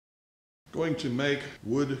going to make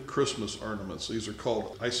wood Christmas ornaments. These are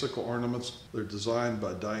called icicle ornaments. They're designed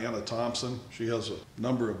by Thompson. She has a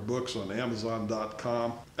number of books on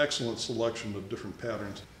Amazon.com. Excellent selection of different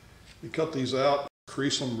patterns. You cut these out,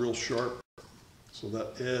 crease them real sharp so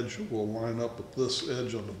that edge will line up with this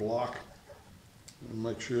edge on the block. And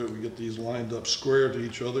make sure that we get these lined up square to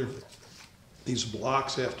each other. These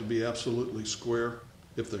blocks have to be absolutely square.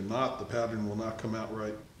 If they're not, the pattern will not come out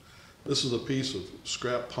right. This is a piece of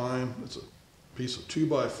scrap pine. It's a piece of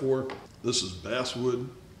 2x4. This is basswood.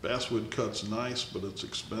 Basswood cuts nice, but it's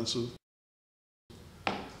expensive.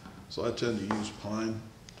 So I tend to use pine.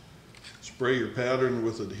 Spray your pattern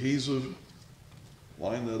with adhesive.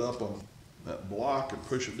 Line that up on that block and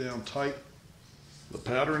push it down tight. The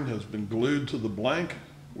pattern has been glued to the blank.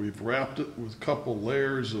 We've wrapped it with a couple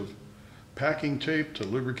layers of packing tape to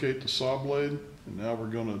lubricate the saw blade. And now we're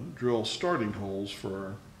going to drill starting holes for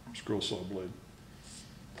our scroll saw blade.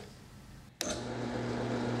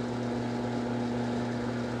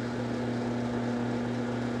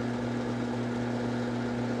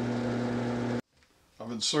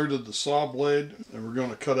 I've inserted the saw blade and we're going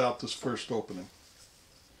to cut out this first opening.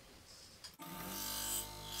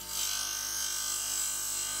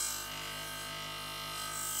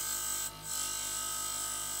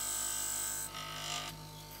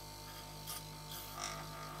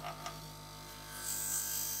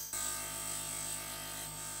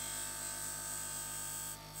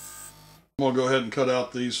 I'm going to go ahead and cut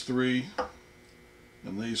out these three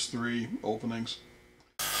and these three openings.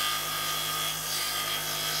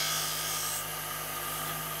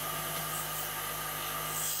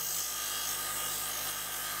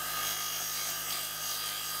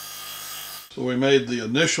 So we made the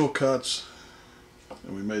initial cuts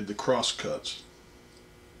and we made the cross cuts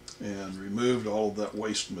and removed all of that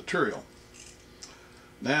waste material.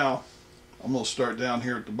 Now I'm going to start down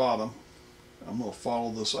here at the bottom. I'm going to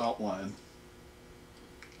follow this outline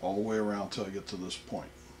all the way around till I get to this point.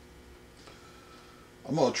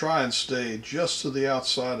 I'm going to try and stay just to the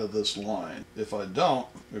outside of this line. If I don't,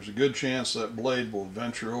 there's a good chance that blade will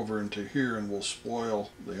venture over into here and will spoil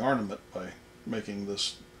the ornament by making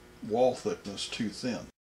this wall thickness too thin.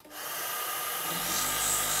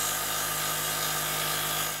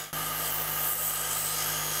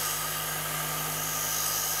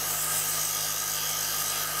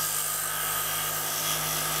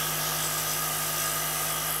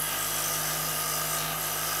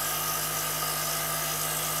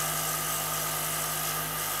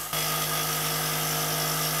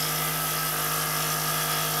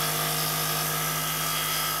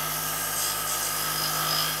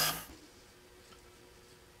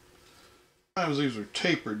 Sometimes these are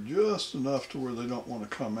tapered just enough to where they don't want to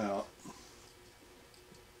come out,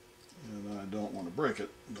 and I don't want to break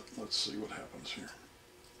it, but let's see what happens here.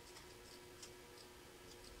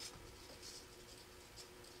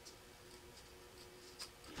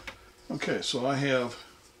 Okay, so I have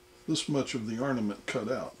this much of the ornament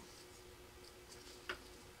cut out,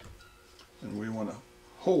 and we want to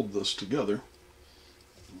hold this together.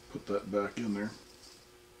 Put that back in there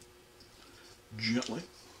gently.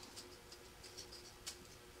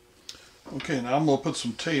 Okay, now I'm going to put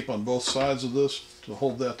some tape on both sides of this to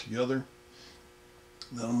hold that together.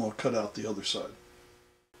 Then I'm going to cut out the other side.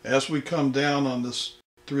 As we come down on this,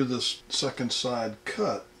 through this second side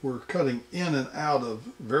cut, we're cutting in and out of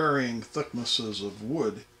varying thicknesses of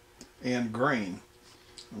wood and grain.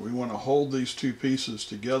 We want to hold these two pieces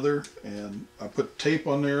together, and I put tape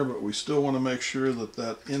on there, but we still want to make sure that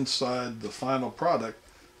that inside the final product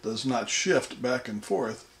does not shift back and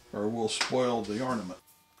forth or we'll spoil the ornament.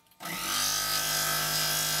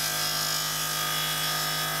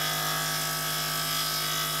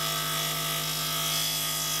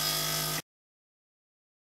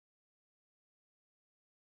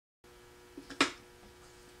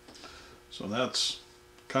 So that's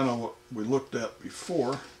kind of what we looked at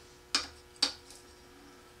before.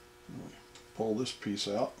 We pull this piece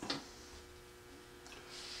out,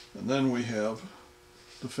 and then we have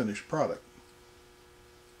the finished product.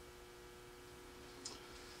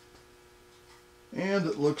 And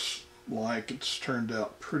it looks like it's turned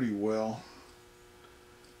out pretty well.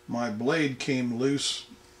 My blade came loose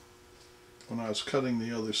when I was cutting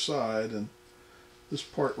the other side, and this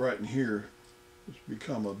part right in here has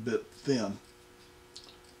become a bit thin,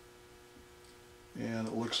 and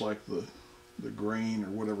it looks like the grain or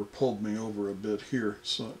whatever pulled me over a bit here.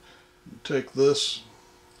 So take this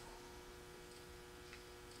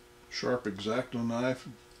sharp X-Acto knife,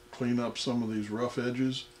 clean up some of these rough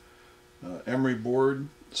edges, emery board,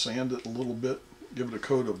 sand it a little bit, give it a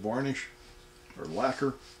coat of varnish or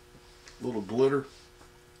lacquer, a little glitter,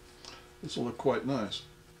 This will look quite nice.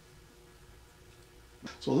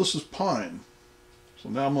 So this is pine. So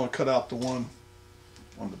now I'm going to cut out the one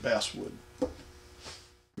on the basswood.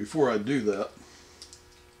 Before I do that,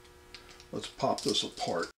 let's pop this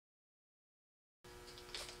apart.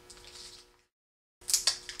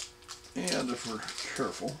 And if we're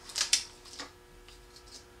careful,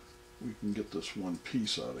 we can get this one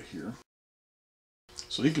piece out of here.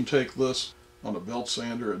 So you can take this on a belt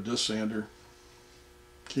sander, a disc sander,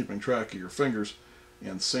 keeping track of your fingers,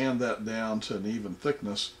 and sand that down to an even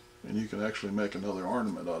thickness, and you can actually make another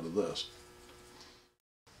ornament out of this.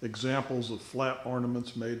 Examples of flat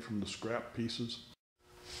ornaments made from the scrap pieces.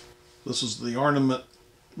 This is the ornament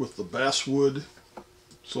with the basswood.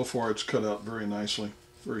 So far it's cut out very nicely,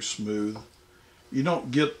 very smooth. You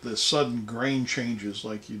don't get the sudden grain changes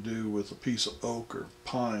like you do with a piece of oak or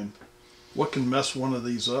pine. What can mess one of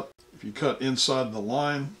these up? If you cut inside the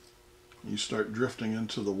line, you start drifting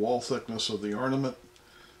into the wall thickness of the ornament.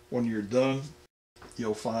 When you're done,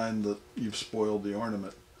 you'll find that you've spoiled the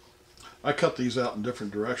ornament. I cut these out in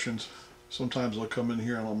different directions. Sometimes I'll come in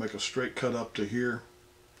here and I'll make a straight cut up to here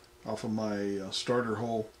off of my starter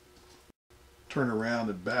hole, turn around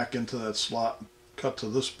and back into that slot, cut to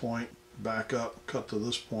this point, back up, cut to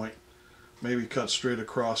this point, maybe cut straight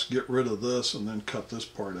across, get rid of this, and then cut this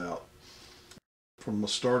part out. From the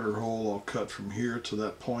starter hole, I'll cut from here to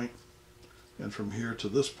that point, and from here to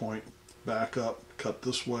this point, back up, cut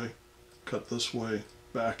this way,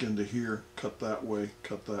 back into here, cut that way,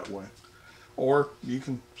 cut that way. Or you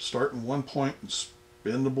can start in one point and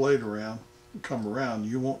spin the blade around and come around.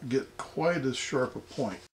 You won't get quite as sharp a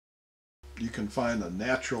point. You can find a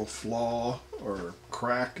natural flaw or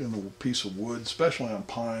crack in a piece of wood, especially on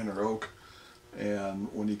pine or oak, and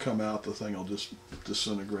when you come out, the thing will just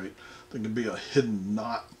disintegrate. There can be a hidden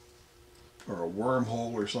knot or a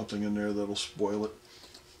wormhole or something in there that'll spoil it.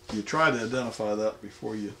 You try to identify that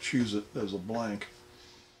before you choose it as a blank.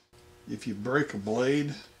 If you break a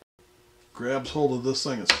blade, grabs hold of this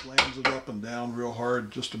thing and slams it up and down real hard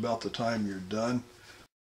just about the time you're done,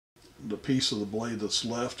 the piece of the blade that's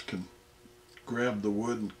left can grab the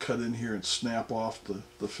wood and cut in here and snap off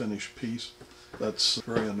the finished piece. That's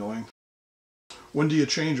very annoying. When do you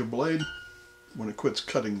change a blade? When it quits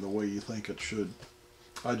cutting the way you think it should.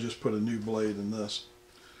 I just put a new blade in this.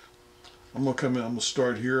 I'm going to come in, I'm going to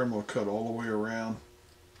start here, I'm going to cut all the way around.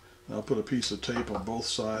 And I'll put a piece of tape on both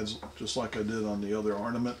sides, just like I did on the other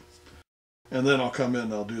ornament. And then I'll come in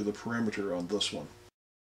and I'll do the perimeter on this one.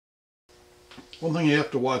 One thing you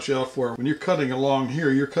have to watch out for, when you're cutting along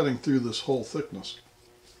here, you're cutting through this whole thickness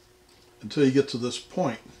until you get to this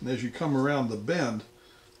point. And as you come around the bend,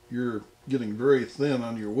 you're getting very thin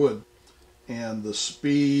on your wood. And the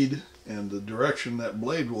speed and the direction that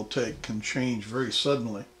blade will take can change very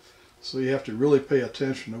suddenly. So you have to really pay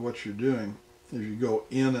attention to what you're doing as you go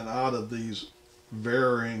in and out of these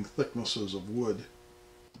varying thicknesses of wood.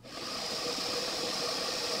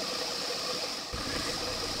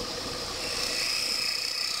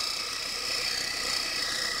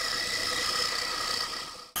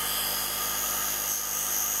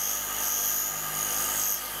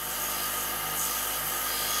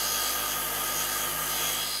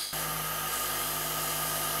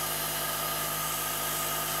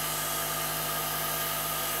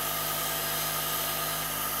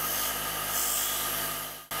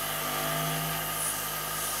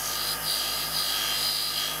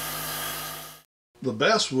 The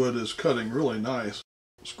basswood is cutting really nice.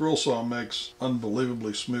 Squirrel saw makes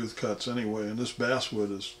unbelievably smooth cuts anyway, and this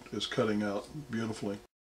basswood is cutting out beautifully.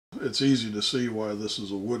 It's easy to see why this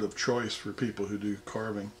is a wood of choice for people who do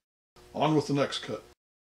carving. On with the next cut.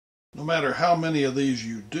 No matter how many of these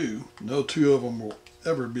you do, no two of them will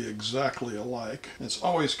ever be exactly alike. It's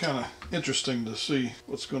always kind of interesting to see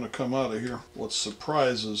what's going to come out of here, what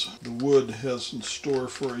surprises the wood has in store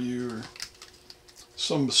for you, or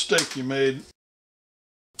some mistake you made.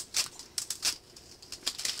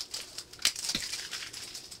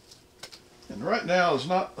 And right now is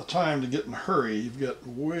not a time to get in a hurry. You've got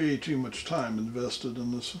way too much time invested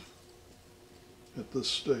in this at this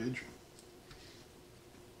stage.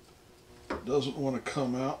 It doesn't want to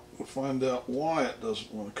come out. We'll find out why it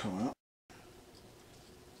doesn't want to come out.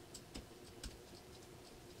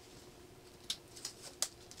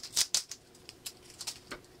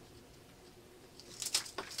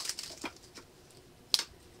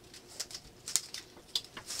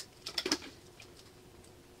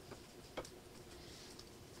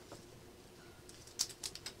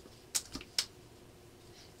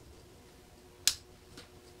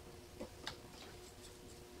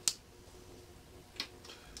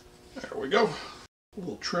 There we go. A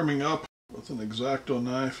little trimming up with an X-Acto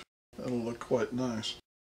knife. That'll look quite nice.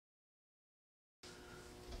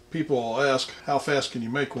 People will ask, how fast can you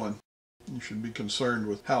make one? You should be concerned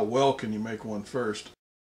with how well can you make one first.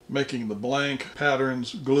 Making the blank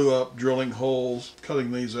patterns, glue up, drilling holes,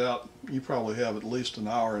 cutting these out, you probably have at least an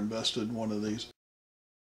hour invested in one of these.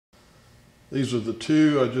 These are the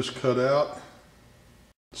two I just cut out.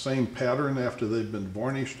 Same pattern after they've been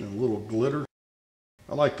varnished in a little glitter.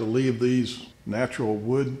 I like to leave these natural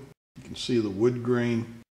wood. You can see the wood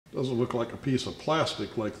grain. Doesn't look like a piece of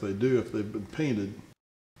plastic like they do if they've been painted.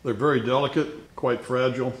 They're very delicate, quite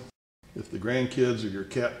fragile. If the grandkids or your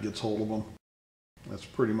cat gets hold of them, that's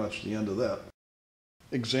pretty much the end of that.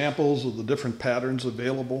 Examples of the different patterns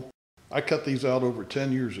available. I cut these out over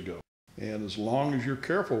 10 years ago, and as long as you're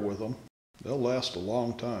careful with them, they'll last a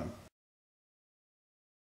long time.